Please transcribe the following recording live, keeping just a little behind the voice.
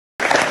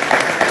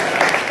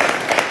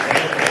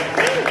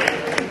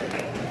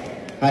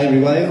Hi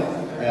everybody,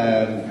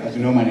 as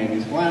you know my name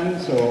is Juan,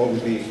 so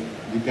obviously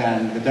you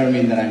can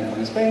determine that I'm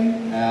from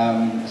Spain.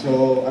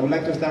 So I would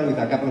like to start with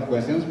a couple of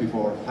questions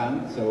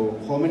beforehand. So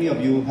how many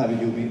of you have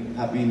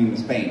been in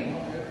Spain,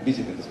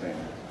 visited Spain?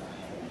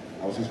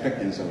 I was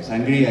expecting so,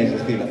 sangria is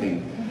still a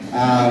thing.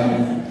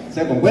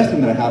 Second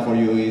question that I have for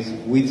you is,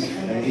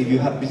 if you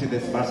have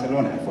visited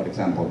Barcelona, for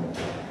example,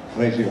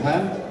 raise your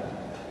hand,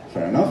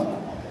 fair enough.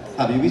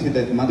 Have you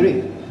visited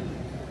Madrid?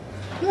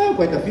 Yeah,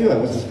 quite a few. I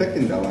was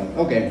expecting that one.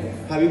 Okay.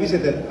 Have you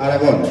visited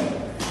Aragón?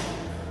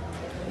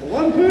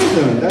 One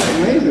person. That's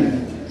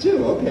amazing.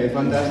 Two. Okay,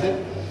 fantastic.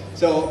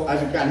 So,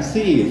 as you can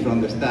see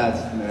from the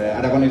stats,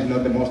 Aragón is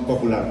not the most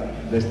popular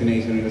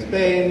destination in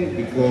Spain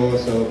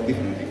because of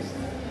different things.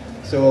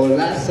 So,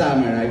 last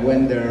summer I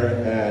went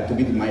there to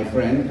meet my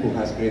friend who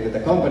has created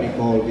a company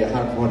called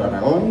Viajar por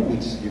Aragón,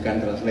 which you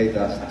can translate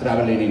as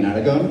traveling in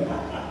Aragon.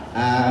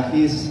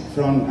 He's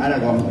from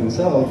Aragon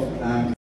himself.